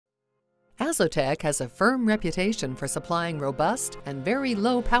Azoteq has a firm reputation for supplying robust and very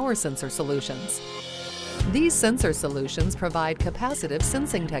low power sensor solutions. These sensor solutions provide capacitive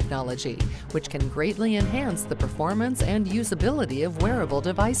sensing technology, which can greatly enhance the performance and usability of wearable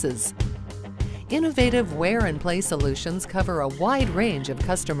devices. Innovative wear-and-play solutions cover a wide range of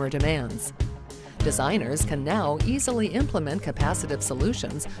customer demands. Designers can now easily implement capacitive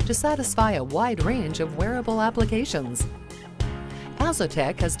solutions to satisfy a wide range of wearable applications.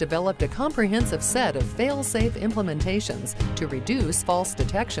 Azoteq has developed a comprehensive set of fail-safe implementations to reduce false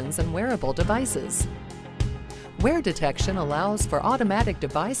detections in wearable devices. Wear detection allows for automatic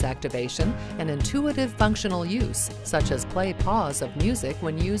device activation and intuitive functional use, such as play-pause of music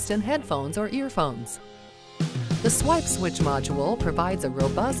when used in headphones or earphones. The swipe switch module provides a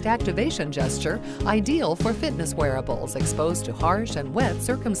robust activation gesture ideal for fitness wearables exposed to harsh and wet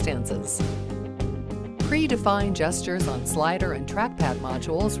circumstances. Predefined gestures on slider and trackpad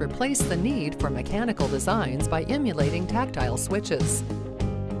modules replace the need for mechanical designs by emulating tactile switches.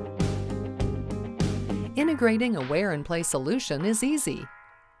 Integrating a wear-and-play solution is easy.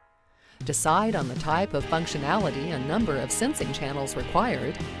 Decide on the type of functionality and number of sensing channels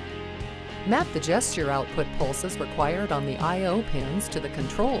required. Map the gesture output pulses required on the I/O pins to the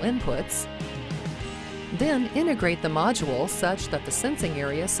control inputs. Then integrate the module such that the sensing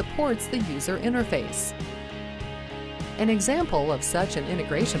area supports the user interface. An example of such an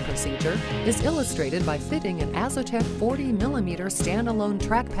integration procedure is illustrated by fitting an Azoteq 40mm standalone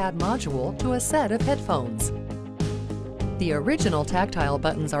trackpad module to a set of headphones. The original tactile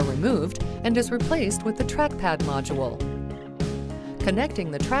buttons are removed and is replaced with the trackpad module. Connecting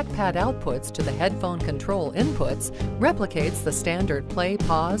the trackpad outputs to the headphone control inputs replicates the standard play,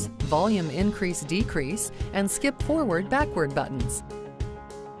 pause, volume increase, decrease, and skip forward, backward buttons.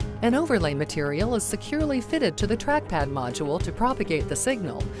 An overlay material is securely fitted to the trackpad module to propagate the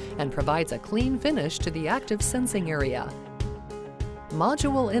signal and provides a clean finish to the active sensing area.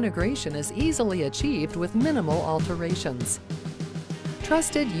 Module integration is easily achieved with minimal alterations.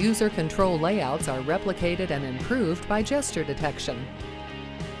 Trusted user control layouts are replicated and improved by gesture detection.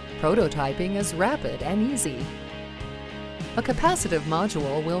 Prototyping is rapid and easy. A capacitive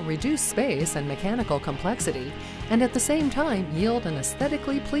module will reduce space and mechanical complexity and at the same time yield an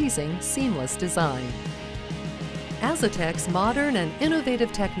aesthetically pleasing, seamless design. Azoteq's modern and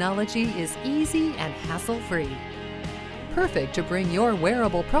innovative technology is easy and hassle-free. Perfect to bring your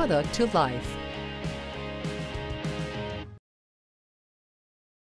wearable product to life.